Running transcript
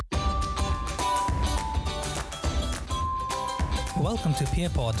Welcome to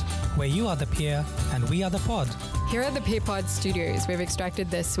PeerPod, where you are the peer and we are the pod. Here at the PeerPod Studios, we've extracted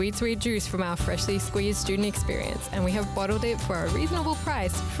the sweet juice from our freshly squeezed student experience, and we have bottled it for a reasonable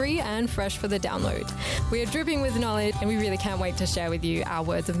price, free and fresh for the download. We are dripping with knowledge, and we really can't wait to share with you our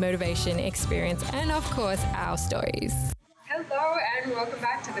words of motivation, experience, and of course, our stories. Hello and welcome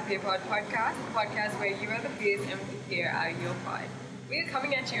back to the PeerPod podcast, the podcast where you are the peers and we here are your pod. We are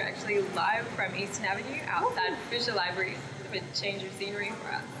coming at you actually live from Eastern Avenue outside Fisher Library. A change of scenery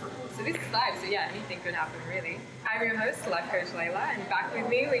for us. So this is live, so yeah, anything could happen really. I'm your host, Life Coach Layla, and back with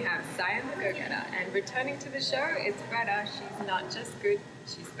me we have Cyan the Go-Getter. And returning to the show, it's Greta. She's not just good,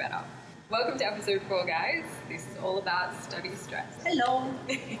 she's better. Welcome to episode 4, guys. This is all about study stress. Hello.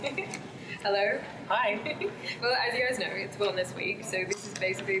 Hello. Hi. Well, as you guys know, it's Wellness Week, so this is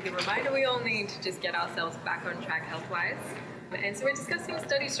basically the reminder we all need to just get ourselves back on track health-wise. And so we're discussing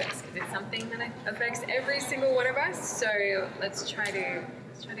study stress because it's something that affects every single one of us. So let's try to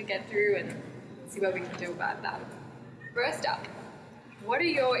get through and see what we can do about that. First up, what are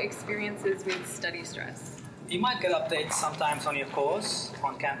your experiences with study stress? You might get updates sometimes on your course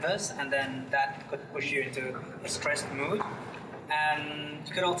on campus, and then that could push you into a stressed mood. And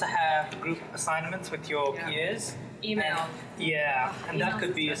you could also have group assignments with your peers. Email. And that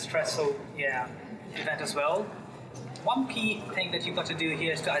could be a stressful event as well. One key thing that you've got to do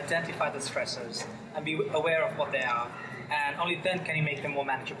here is to identify the stressors and be aware of what they are, and only then can you make them more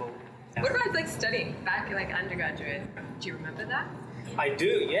manageable. What about studying back undergraduate? Do you remember that? I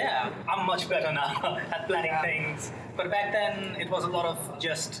do, yeah. I'm much better now at planning things. But back then, it was a lot of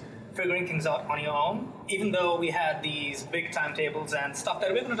just figuring things out on your own. Even though we had these big timetables and stuff that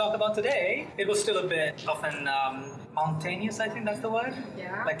we're going to talk about today, it was still a bit of an mountainous, I think that's the word?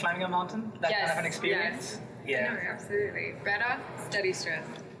 Yeah. Like climbing a mountain, that kind of an experience. Yes. Yeah. No, absolutely. Better study stress.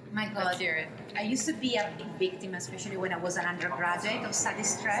 My God, Let's hear it. I used to be a big victim, especially when I was an undergraduate, of study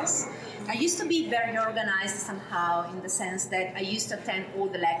stress. I used to be very organized somehow, in the sense that I used to attend all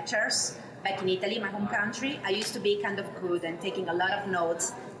the lectures back in Italy, my home country. I used to be kind of good and taking a lot of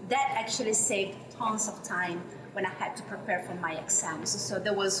notes. That actually saved tons of time when I had to prepare for my exams. So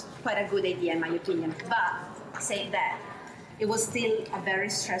that was quite a good idea in my opinion. But saying that, it was still a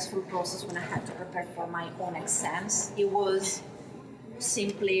very stressful process when I had to prepare for my own exams. It was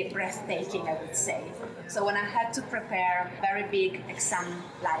simply breathtaking, I would say. So when I had to prepare a very big exam,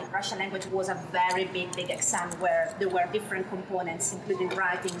 like Russian language was a very big exam where there were different components, including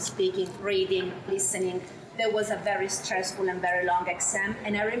writing, speaking, reading, listening. That was a very stressful and very long exam,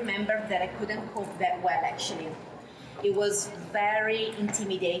 and I remember that I couldn't cope that well, actually. It was very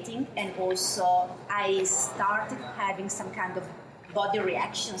intimidating, and also I started having some kind of body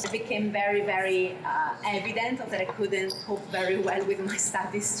reactions. It became very evident that I couldn't cope very well with my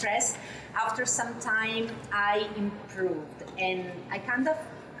study stress. After some time, I improved, and I kind of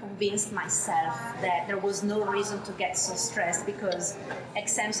convinced myself that there was no reason to get so stressed because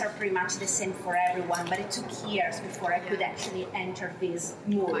exams are pretty much the same for everyone, but it took years before I could actually enter this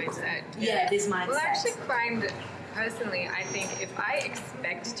mood. Mindset. Yeah, this mindset. Well, I actually find, personally, I think if I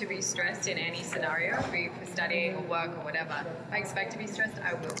expect to be stressed in any scenario, be it for studying or work or whatever, if I expect to be stressed,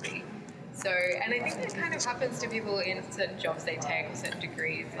 I will be. So, and I think that kind of happens to people in certain jobs they take or certain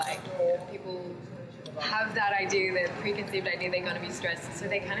degrees. Like, people have that idea, that preconceived idea they're going to be stressed, so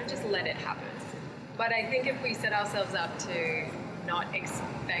they kind of just let it happen. But I think if we set ourselves up to not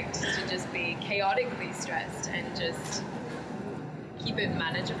expect to just be chaotically stressed and just keep it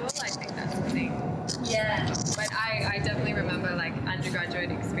manageable, I think that's the thing. Yeah. But I definitely remember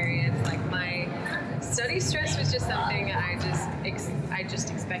undergraduate experience, my study stress was just something I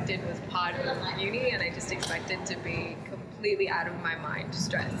just expected was part of uni, and I just expected to be completely out of my mind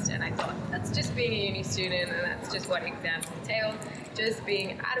stressed. And I thought that's just being a uni student, and that's just what exams entail, just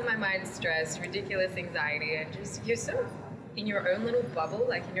being out of my mind stressed, ridiculous anxiety, and just you're sort of in your own little bubble,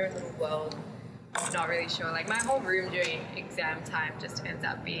 in your own little world. I'm not really sure. My whole room during exam time just ends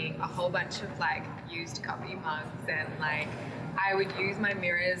up being a whole bunch of used coffee mugs, and I would use my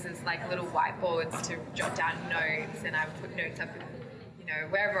mirrors as little whiteboards to jot down notes, and I would put notes up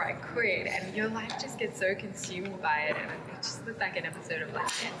wherever I could, and your life just gets so consumed by it, and it just looked like an episode of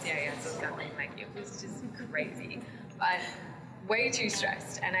NCIS or something. It was just crazy, but way too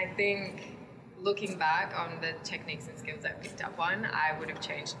stressed. And I think looking back on the techniques and skills I picked up on, I would have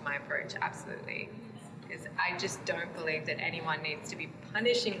changed my approach absolutely. Because I just don't believe that anyone needs to be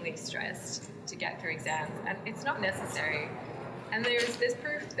punishingly stressed to get through exams, and it's not necessary. And there's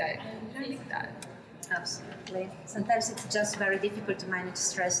proof that you don't need that. Absolutely. Sometimes it's just very difficult to manage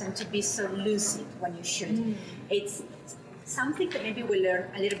stress and to be so lucid when you should. It's something that maybe we'll learn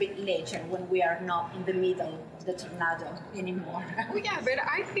a little bit later when we are not in the middle of the tornado anymore. Well, yeah, but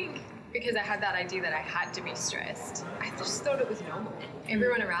I think because I had that idea that I had to be stressed, I just thought it was normal.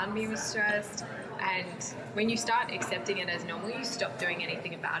 Everyone around me was stressed, and when you start accepting it as normal, you stop doing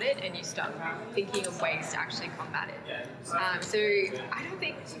anything about it and you start thinking of ways to actually combat it. So I don't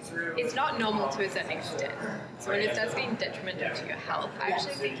think it's not normal to a certain extent. So when it starts being detrimental to your health, I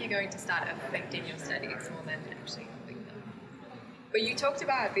actually think you're going to start affecting your studies more than actually helping them. But you talked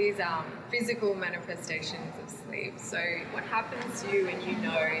about these physical manifestations of sleep. So what happens to you when you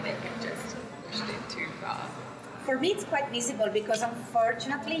know that you've just pushed it too far? For me, it's quite visible because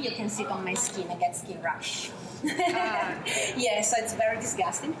unfortunately you can see it on my skin. I get skin rash. Yeah, so it's very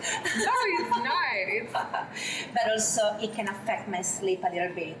disgusting. No, it's not. But also it can affect my sleep a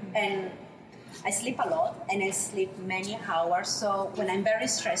little bit. And I sleep a lot and I sleep many hours. So when I'm very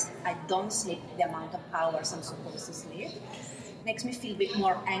stressed, I don't sleep the amount of hours I'm supposed to sleep. Makes me feel a bit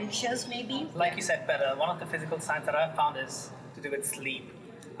more anxious, maybe. Like you said, Peter, one of the physical signs that I've found is to do with sleep.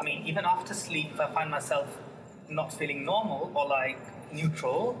 I mean, even after sleep, if I find myself not feeling normal or like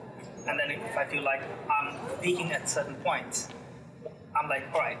neutral, and then if I feel like I'm peaking at certain points, I'm like,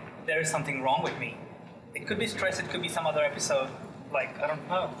 all right, there is something wrong with me. It could be stress, it could be some other episode, like, I don't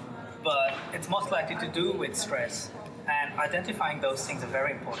know. But it's most likely to do with stress. And identifying those things are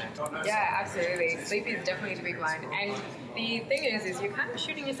very important. Yeah, absolutely. Sleep is definitely the big one. And the thing is you're kind of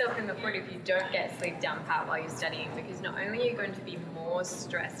shooting yourself in the foot if you don't get sleep down pat while you're studying, because not only are you going to be more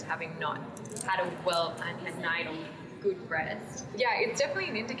stressed having not had a well-planned night of good rest. Yeah, it's definitely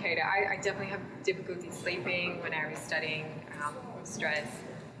an indicator. I definitely have difficulty sleeping when I was studying with stress.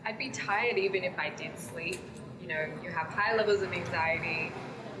 I'd be tired even if I did sleep. You know, you have high levels of anxiety,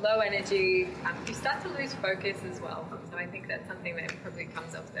 low energy, you start to lose focus as well. So I think that's something that probably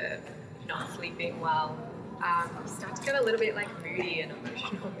comes off the not sleeping well. You start to get a little bit like moody and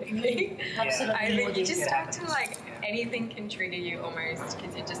emotional maybe. Absolutely. I think you just start to like, anything can trigger you almost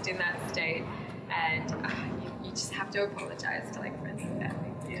because you're just in that state, and you just have to apologize to like friends and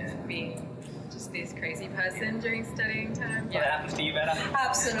family for just being just this crazy person during studying time. What happens to you, Vera?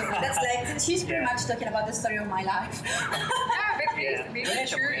 Absolutely. That's like, she's pretty much talking about the story of my life. But these are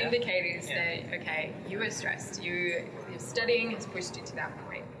true indicators that, okay, you were stressed. Your studying has pushed you to that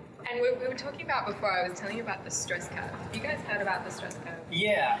point. And we were talking about before, I was telling you about the stress curve. Have you guys heard about the stress curve?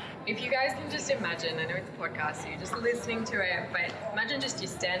 Yeah. If you guys can just imagine, I know it's a podcast, so you're just listening to it, but imagine just your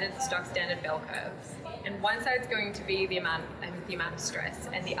stock standard bell curve. And one side's going to be the amount of stress,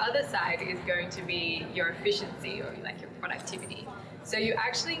 and the other side is going to be your efficiency or like your productivity. So you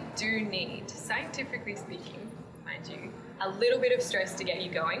actually do need, scientifically speaking, mind you, a little bit of stress to get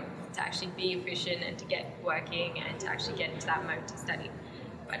you going, to actually be efficient and to get working and to actually get into that mode to study.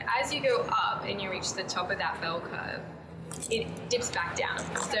 But as you go up and you reach the top of that bell curve, it dips back down.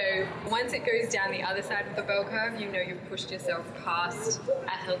 So once it goes down the other side of the bell curve, you know you've pushed yourself past a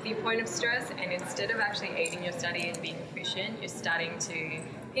healthy point of stress, and instead of actually aiding your study and being efficient, you're starting to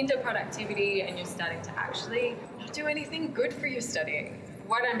hinder productivity and you're starting to actually not do anything good for your studying.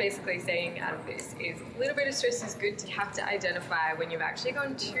 What I'm basically saying out of this is a little bit of stress is good. You have to identify when you've actually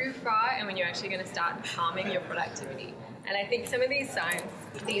gone too far and when you're actually going to start harming your productivity. And I think some of these signs,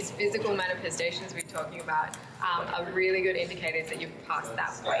 these physical manifestations we're talking about, are really good indicators that you've passed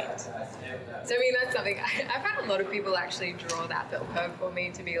that point. So I mean, that's something, I've had a lot of people actually draw that bell curve for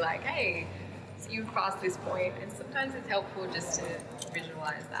me to be like, hey, so you've passed this point, and sometimes it's helpful just to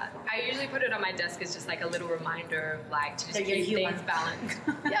visualize that. I usually put it on my desk as just like a little reminder of like to just keep things balanced.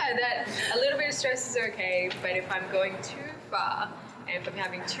 Yeah, that a little bit of stress is okay, but if I'm going too far, and if I'm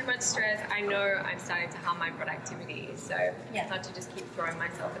having too much stress, I know I'm starting to harm my productivity. So not to just keep throwing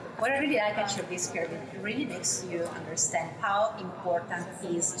myself at the What I really like actually this curve, it really makes you understand how important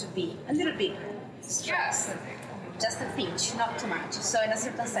it is to be a little bit stressed. Yeah. Just a pinch, not too much. So in a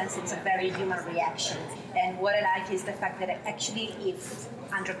certain sense, it's a very human reaction. And what I like is the fact that actually, if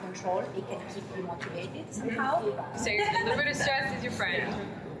under control, it can keep you motivated somehow. So a little bit of stress is your friend.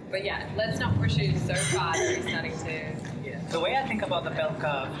 But yeah, let's not push it so far that you're starting to... Yeah. The way I think about the bell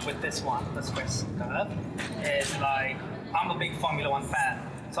curve with this one, the stress curve, is like, I'm a big Formula One fan.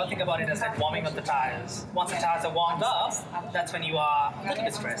 So I think about it as like warming up the tires. Once the tires are warmed up, that's when you are a little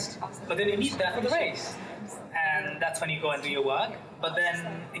bit stressed. But then you need that for the race. And that's when you go and do your work. But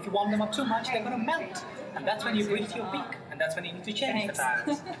then if you warm them up too much, they're going to melt. And that's when you reach your peak. And that's when you need to change the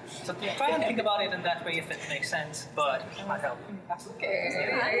tires. So try and think about it in that way if it makes sense. But it might help.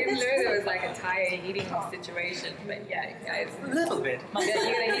 Okay. I didn't know there was like a tire heating situation. But yeah, guys. A little bit. You're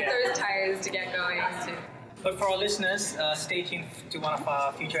going to heat those tires to get going too. But for our listeners, stay tuned to one of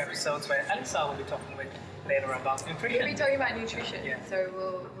our future episodes where Alexa will be talking with later about nutrition. We'll be talking about nutrition, Yeah. so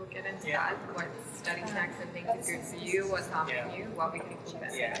we'll get into that. What study snacks and things are good for you, what's harming you, what we think will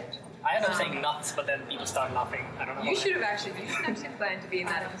benefit. Yeah. I end up saying nuts, but then people start laughing. I don't know. You should have actually planned to be in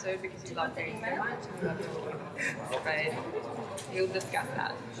that episode because you love food so much and you love talking. But we'll discuss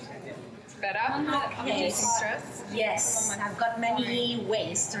that. Better? Yes. Stress? Yes, I've got many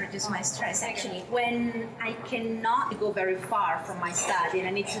ways to reduce my stress actually. When I cannot go very far from my study and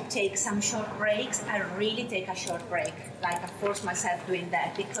I need to take some short breaks, I really take a short break. Like I force myself doing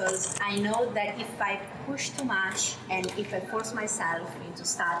that because I know that if I push too much and if I force myself into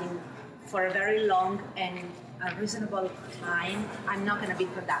studying for a very long and a reasonable time, I'm not going to be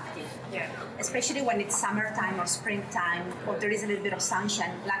productive. Yeah. Especially when it's summertime or springtime or there is a little bit of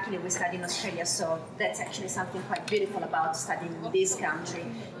sunshine. Luckily we study in Australia, so that's actually something quite beautiful about studying in this country.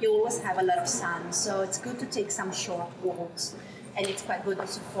 You always have a lot of sun, so it's good to take some short walks. And it's quite good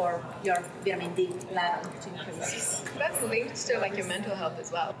also for your vitamin D level to increase. That's linked to like your mental health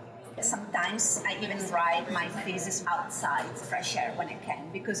as well. Sometimes I even write my thesis outside fresh air when I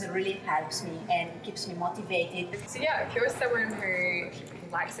can because it really helps me and keeps me motivated. So yeah, if you're someone who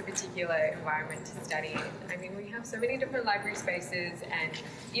likes a particular environment to study in, I mean, we have so many different library spaces, and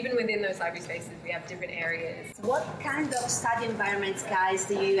even within those library spaces, we have different areas. What kind of study environments, guys,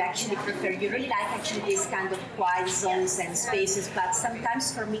 do you actually prefer? You really like actually these kind of quiet zones and spaces, but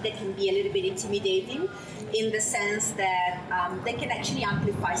sometimes for me they can be a little bit intimidating in the sense that they can actually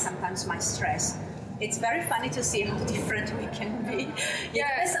amplify sometimes my stress. It's very funny to see how different we can be.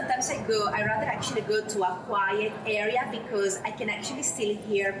 Yeah. Sometimes I rather actually go to a quiet area because I can actually still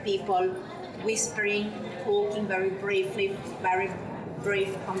hear people whispering, talking very briefly, very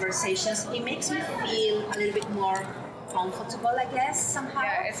brief conversations. It makes me feel a little bit more comfortable, I guess, somehow.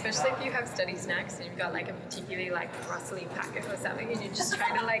 Yeah, especially if you have study snacks and you've got like a particularly like rustling packet or something and you're just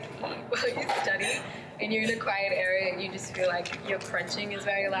trying to like eat while you study and you're in a quiet area and you just feel like your crunching is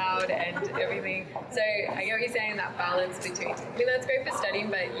very loud and everything. So I get what you're saying, that balance between, I mean, that's great for studying,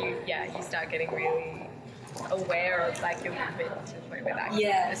 but you start getting really aware of like your movement to the point where that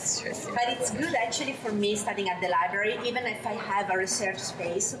yeah. stress. But it's good actually for me studying at the library, even if I have a research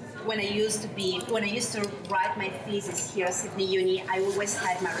space. When I used to write my thesis here at Sydney Uni, I always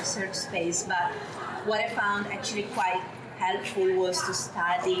had my research space. But what I found actually quite helpful was to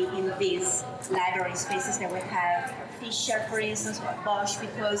study in these library spaces that we have. Fisher, for instance, or Bosch,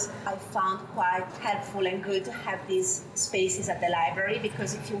 because I found quite helpful and good to have these spaces at the library,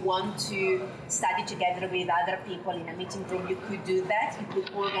 because if you want to study together with other people in a meeting room, you could do that. You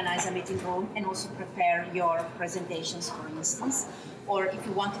could organize a meeting room and also prepare your presentations, for instance. Or if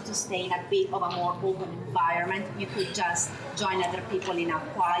you wanted to stay in a bit of a more open environment, you could just join other people in a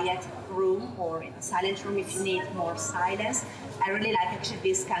quiet room or in a silent room if you need more silence. I really like actually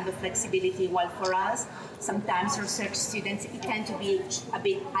this kind of flexibility. While for us, sometimes research students, it tend to be a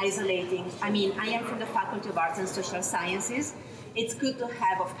bit isolating. I mean, I am from the Faculty of Arts and Social Sciences. It's good to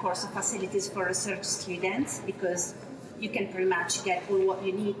have, of course, facilities for research students because you can pretty much get all what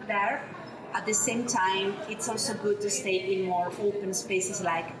you need there. At the same time, it's also good to stay in more open spaces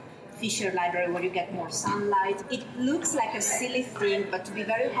like Fisher Library where you get more sunlight. It looks like a silly thing, but to be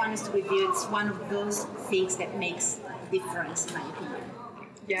very honest with you, it's one of those things that makes a difference, in my opinion.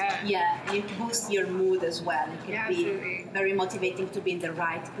 Yeah, it boosts your mood as well. It can be absolutely. very motivating to be in the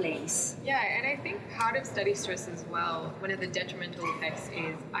right place. Yeah, and I think part of study stress as well, one of the detrimental effects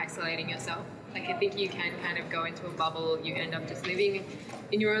is isolating yourself. Like I think you can kind of go into a bubble, you end up just living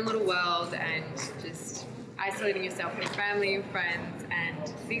in your own little world and just isolating yourself from family and friends,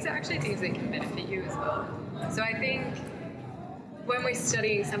 and these are actually things that can benefit you as well. So I think when we're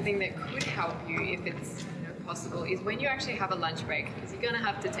studying, something that could help you if it's possible is when you actually have a lunch break, because you're going to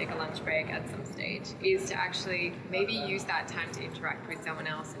have to take a lunch break at some stage, is to actually maybe use that time to interact with someone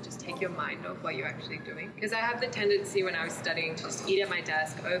else and just take your mind off what you're actually doing. Because I have the tendency when I was studying to just eat at my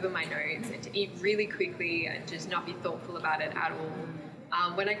desk over my notes and to eat really quickly and just not be thoughtful about it at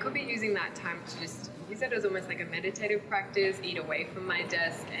all. When I could be using that time to just use it as almost like a meditative practice, eat away from my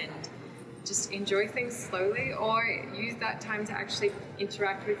desk and just enjoy things slowly, or use that time to actually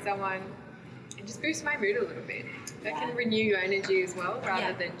interact with someone and just boost my mood a little bit. That can renew your energy as well,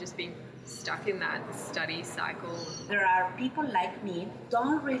 rather than just being stuck in that study cycle. There are people like me who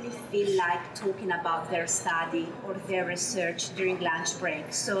don't really feel like talking about their study or their research during lunch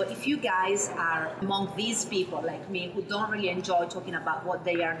break. So if you guys are among these people like me who don't really enjoy talking about what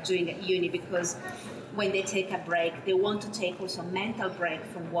they are doing at uni, because when they take a break, they want to take also a mental break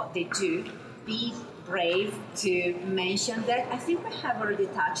from what they do, be brave to mention that. I think we have already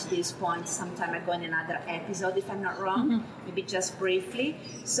touched this point some time ago in another episode, if I'm not wrong, maybe just briefly.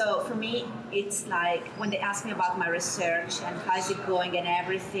 So for me, it's like when they ask me about my research and how's it going and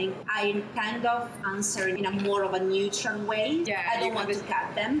everything, I kind of answer in a more of a neutral way. Yeah, I don't want to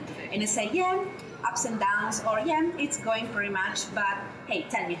cut them. And I say, yeah, ups and downs, or yeah, it's going pretty much, but hey,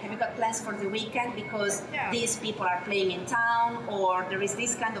 tell me, have you got plans for the weekend? Because these people are playing in town, or there is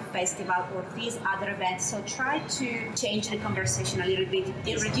this kind of festival, or these other events. So try to change the conversation a little bit.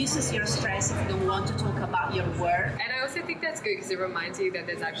 It reduces your stress if you don't want to talk about your work. And I also think that's good because it reminds you that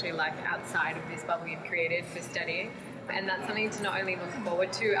there's actually life outside of this bubble you've created for studying. And that's something to not only look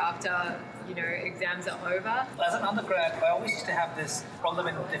forward to after, exams are over. As an undergrad, I always used to have this problem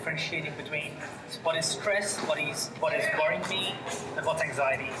in differentiating between what is stress, what is worrying me, and what's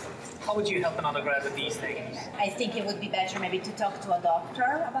anxiety. How would you help an undergrad with these things? I think it would be better maybe to talk to a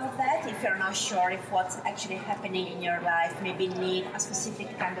doctor about that if you're not sure if what's actually happening in your life maybe need a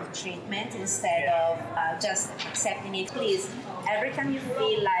specific kind of treatment instead of just accepting it. Please, every time you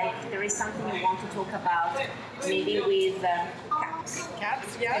feel like there is something you want to talk about, maybe with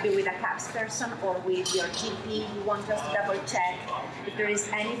CAPS, maybe with a CAPS person or with your GP, you want us to double check if there is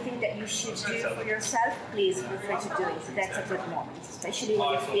anything that you should do for yourself, please feel free to do it. That's a good moment, especially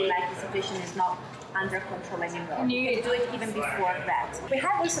when you feel like the situation is not under control anymore. You can do it even before that. We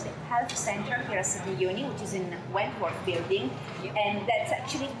have also the health center here at Sydney Uni, which is in Wentworth building, and that's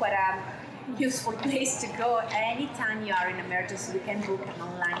actually quite a useful place to go. Anytime you are in emergency, you can book an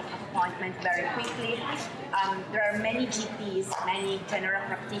online appointment very quickly. There are many GPs, many general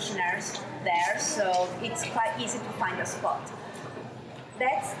practitioners there, so it's quite easy to find a spot.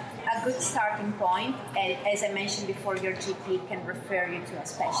 That's a good starting point, and as I mentioned before, your GP can refer you to a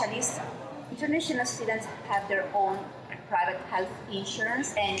specialist. International students have their own private health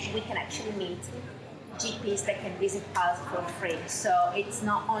insurance, and we can actually meet GPs that can visit us for free. So it's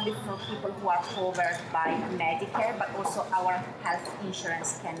not only for people who are covered by Medicare, but also our health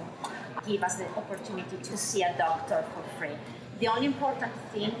insurance can give us the opportunity to see a doctor for free. The only important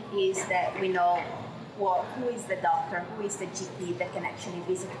thing is that we know who is the doctor, who is the GP that can actually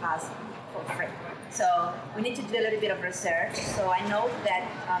visit us for free. So we need to do a little bit of research. So I know that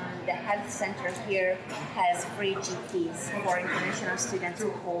the health center here has free GPs for international students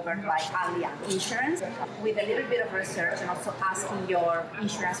covered by Allianz Insurance. With a little bit of research and also asking your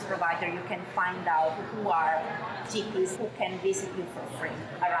insurance provider, you can find out who are GPs who can visit you for free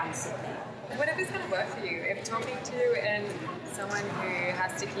around Sydney. Whatever's going to work for you. If talking to someone who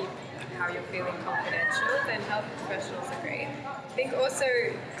has to keep how you're feeling confidential, then health professionals are great. I think also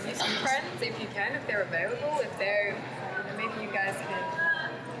use some friends if you can, if they're available, if they're, maybe you guys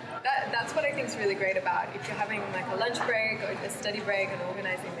can. That's what I think is really great about if you're having like a lunch break or a study break and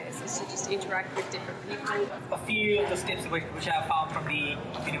organising this, is to just interact with different people. A few of the tips which I have found from the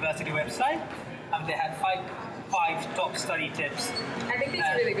university website, they had five top study tips. I think these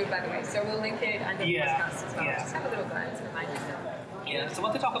are really good, by the way, so we'll link it under the podcast as well. Just have a little glance and remind yourself. Yeah, so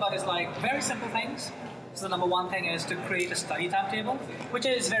what they talk about is like very simple things. So the number one thing is to create a study timetable, which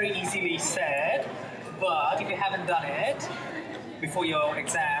is very easily said, but if you haven't done it before your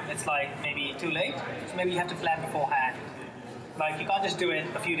exam, it's like maybe too late. So maybe you have to plan beforehand. Like you can't just do it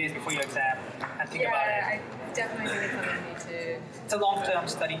a few days before your exam and think about it. I definitely think it's something you need to. It's a long-term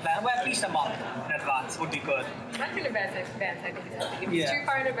study plan, well, at least a month in advance would be good. Month in advance, I think is healthy. If it's too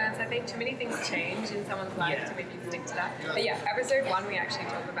far in advance, I think too many things change in someone's life to make you stick to that. But yeah, episode 1 we actually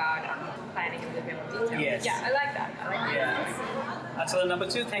talk about planning in a little bit more detail. Yes. Yeah, I like that. And so the number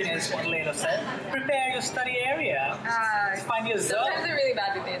 2 thing is what Layla said: prepare your study area. Find your zone. Sometimes I'm really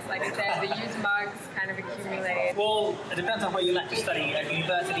bad with this. Like I said, the use mugs kind of accumulate. Well, it depends on where you like to study, at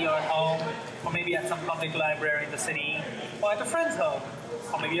university or at home, or maybe at some public library in the city, or at a friend's home,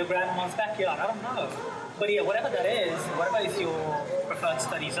 or maybe your grandma's backyard, I don't know. But yeah, whatever that is, whatever is your preferred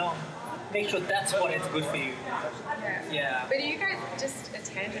study zone, make sure that's what is good for you. Yeah. But you guys, just a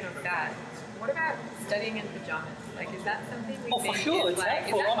tangent of that, what about studying in pajamas? Like, is that something we think for sure, is it's like,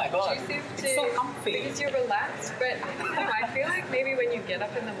 helpful. Oh my god, it's so comfy. Because you're relaxed, but I don't know, I feel like maybe when you get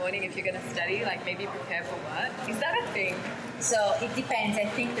up in the morning, if you're going to study, like maybe prepare for work. Is that a thing? So it depends. I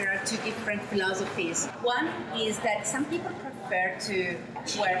think there are 2 different philosophies. One is that some people prefer to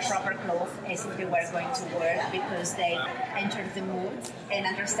wear proper clothes as if they were going to work because they enter the mood and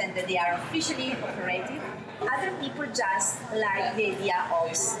understand that they are officially operative. Other people just like the idea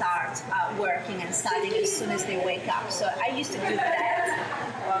of start working and studying as soon as they wake up. So I used to do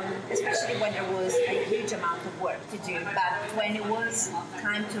that, especially when there was a huge amount of work to do. But when it was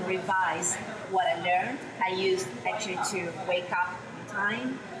time to revise what I learned, I used actually to wake up in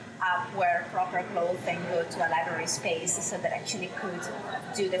time, wear proper clothes and go to a library space so that actually could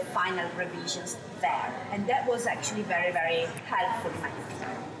do the final revisions there. And that was actually very, very helpful in my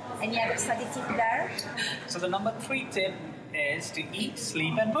opinion. Any other study tip there? So the number 3 tip is to eat,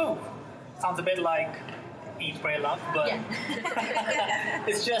 sleep, and move. Sounds a bit like eat, pray, love, but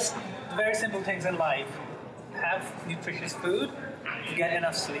it's just very simple things in life. Have nutritious food, get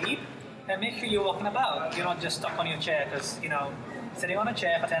enough sleep, and make sure you're walking about. You're not just stuck on your chair because, sitting on a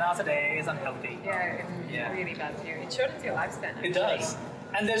chair for 10 hours a day is unhealthy. Yeah, it really does. It shortens your lifespan. Actually. It does.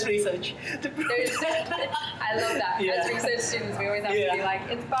 And there's research to prove I love that. Yeah. As research students, we always have to be like,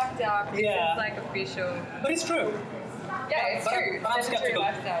 it's backed up, it's like official. But it's true. Yeah, it's true. But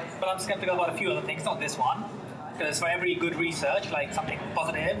I'm skeptical about a few other things, not this one. Because for every good research, like something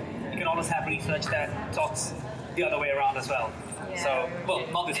positive, you can always have research that talks the other way around as well. Yeah. So, well,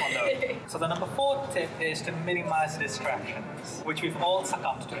 not this one though. So the number 4 tip is to minimize distractions, which we've all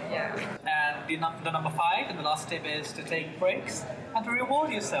succumbed to. Yeah. And the number 5 and the last tip is to take breaks and to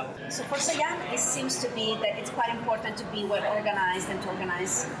reward yourself. So for Sayan, it seems to be that it's quite important to be well organized and to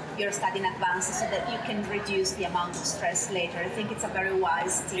organize your study in advance so that you can reduce the amount of stress later. I think it's a very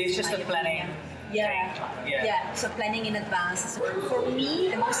wise tip. It's just a planning. Yeah. So planning in advance. So for me,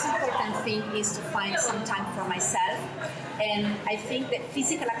 the most important thing is to find some time for myself. And I think that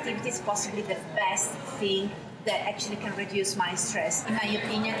physical activity is possibly the best thing that actually can reduce my stress. In my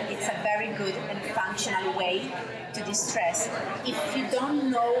opinion, it's a very good and functional way to distress. If you don't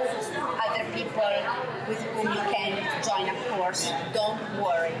know other people with whom you can join a course, don't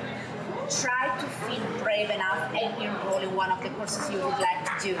worry. Try to feel brave enough and enroll in one of the courses you would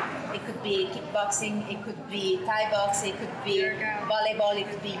like to do. It could be kickboxing, it could be Thai box, it could be volleyball, it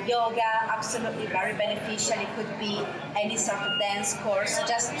could be yoga, absolutely very beneficial. It could be any sort of dance course.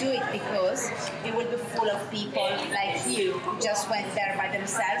 Just do it because it will be full of people like you who just went there by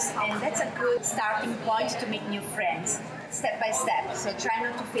themselves, and that's a good starting point to make new friends. Step by step. So try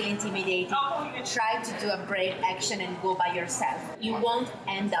not to feel intimidated. Try to do a brave action and go by yourself. You won't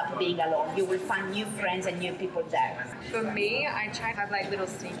end up being alone. You will find new friends and new people there. For me, I try to have like little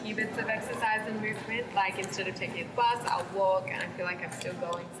sneaky bits of exercise and movement. Like instead of taking the bus, I'll walk, and I feel like I'm still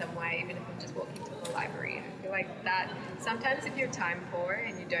going somewhere, even if I'm just walking to the library. I feel like that sometimes if you're time poor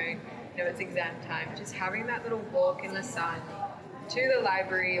and you don't know it's exam time, just having that little walk in the sun to the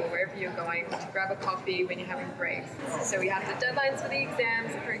library or wherever you're going to grab a coffee when you're having breaks. So we have the deadlines for the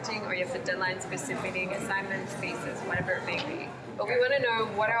exams approaching, or you have the deadlines for submitting assignments, thesis, whatever it may be. But we want to know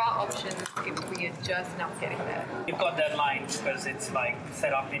what are our options if we are just not getting there. You've got deadlines because it's like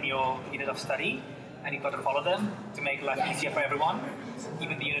set up in your unit of study, and you've got to follow them to make life easier for everyone,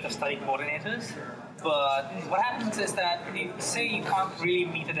 even the unit of study coordinators. But what happens is that, say you can't really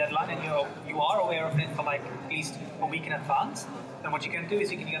meet a deadline and you are aware of it for like at least a week in advance, then what you can do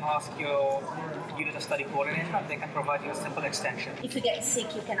is you can ask your unit of study coordinator and they can provide you a simple extension. If you get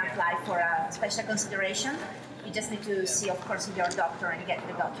sick, you can apply for a special consideration. You just need to see, of course, your doctor and get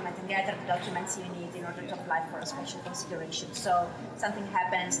the document and gather the documents you need in order to apply for a special consideration. So something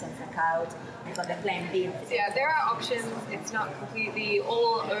happens, don't freak out. You've got the plan B. Yeah, there are options. It's not completely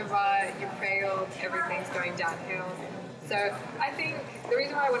all over. You failed. Everything's going downhill. So I think the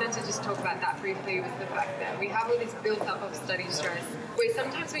reason why I wanted to just talk about that briefly was the fact that we have all this built up of study stress where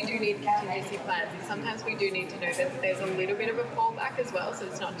sometimes we do need contingency plans and sometimes we do need to know that there's a little bit of a fallback as well. So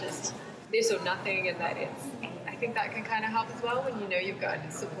it's not just this or nothing, and that I think that can kind of help as well when you know you've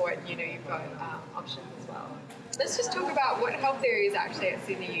got support and you know you've got options as well. Let's just talk about what help there is actually at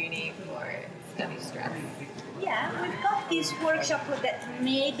Sydney Uni for study stress. Yeah, we've got this workshop that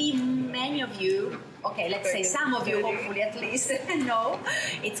maybe many of you, let's say some of you, hopefully at least, know.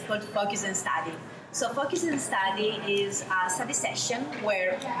 It's called Focus and Study. So Focus and Study is a study session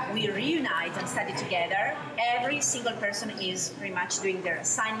where we reunite and study together. Every single person is pretty much doing their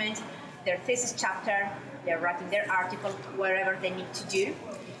assignment, their thesis chapter, they're writing their article, wherever they need to do.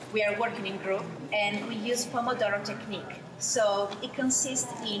 We are working in group and we use Pomodoro technique. So it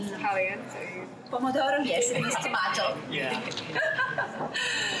consists in... Italian, Pomodoro, yes, it is tomato. Yeah.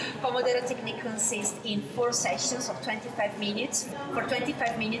 Pomodoro technique consists in 4 sessions of 25 minutes. For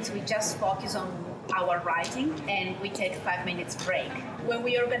 25 minutes, we just focus on our writing and we take 5 minutes break. When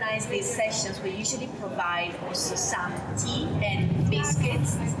we organize these sessions, we usually provide also some tea and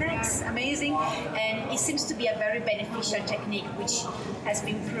biscuits, snacks, amazing. And it seems to be a very beneficial technique which has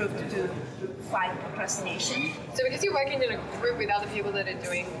been proved to fight procrastination. So because you're working in a group with other people that are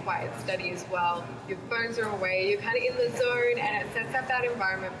doing quiet study as well, your phones are away, you're kind of in the zone, and it sets up that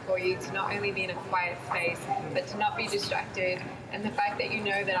environment for you to not only be in a quiet space, but to not be distracted. And the fact that you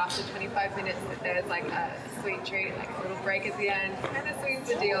know that after 25 minutes that there's like a sweet treat, like a little break at the end, kind of sweetens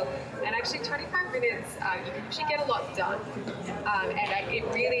the deal. And actually 25 minutes, you can actually get a lot done. And it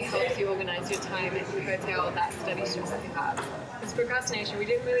really helps you organize your time and curtail that study stress that you have. Because procrastination, we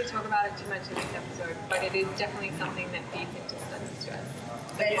didn't really talk about it too much in this episode, but it is definitely something that feeds into study stress.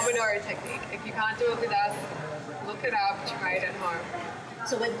 The Pomodoro technique. If you can't do it with us, look it up, try it at home.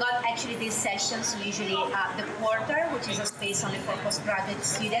 So we've got actually these sessions, usually the Quarter, which is a space only for postgraduate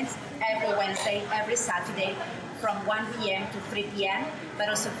students, every Wednesday, every Saturday, from 1 p.m. to 3 p.m., but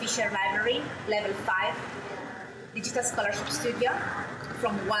also Fisher Library, Level 5, Digital Scholarship Studio,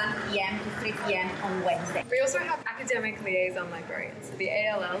 from 1 p.m. to 3 p.m. on Wednesday. We also have academic liaison librarians, so the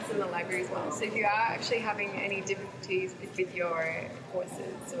ALLs in the library as well. So if you are actually having any difficulties with your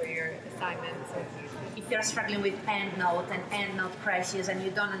courses or your assignments, or if you're struggling with EndNote and EndNote crashes and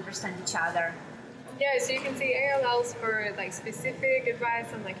you don't understand each other. Yeah, so you can see ALLs for like specific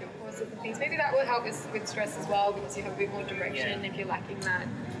advice on like your courses and things. Maybe that will help with stress as well, because you have a bit more direction if you're lacking that.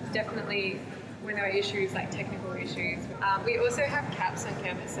 Definitely when there are issues like technical issues. We also have CAPS on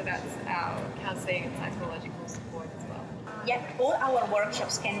campus, so that's our counselling and psychological support as well. Yep, all our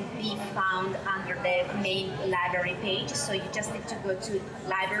workshops can be found under the main library page, so you just need to go to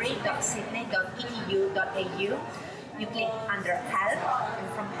library.sydney.edu.au. You click under Help, and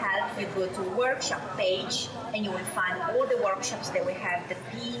from Help you go to Workshop page, and you will find all the workshops that we have, the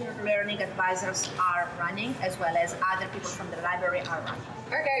peer learning advisors are running, as well as other people from the library are running.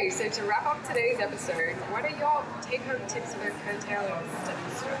 Okay, so to wrap up today's episode, what are your take-home tips for curtailing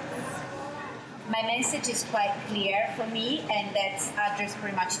study stress? My message is quite clear for me, and that's addressed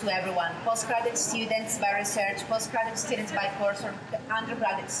pretty much to everyone. Postgraduate students by research, postgraduate students by course, or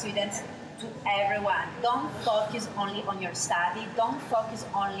undergraduate students, to everyone. Don't focus only on your study. Don't focus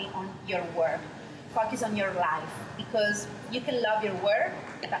only on your work. Focus on your life, because you can love your work,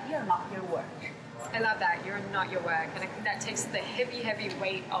 but you're not your work. I love that. You're not your work. And I think that takes the heavy, heavy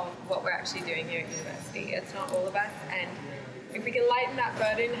weight of what we're actually doing here at university. It's not all of us. And if we can lighten that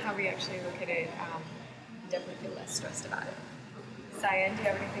burden, how we actually look at it, definitely feel less stressed about it. Cyan, do you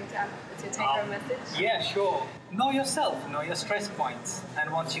have anything to add to take home message? Yeah, sure. Know yourself, know your stress points.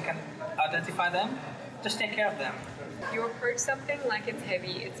 And once you can identify them, just take care of them. If you approach something like it's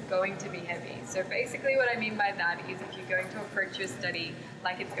heavy, it's going to be heavy. So basically what I mean by that is if you're going to approach your study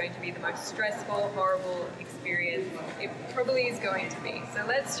like it's going to be the most stressful, horrible experience, it probably is going to be. So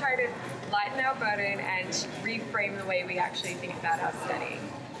let's try to lighten our burden and reframe the way we actually think about our studying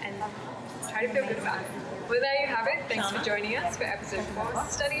and try to feel good about it. Well, there you have it. Thanks for joining us for episode 4,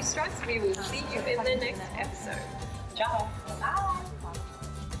 Study Stress. We will see you in the next episode. Ciao. Bye.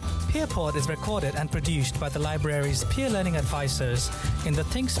 PeerPod is recorded and produced by the library's peer learning advisors in the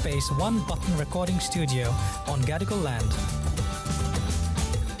ThinkSpace One Button recording studio on Gadigal land.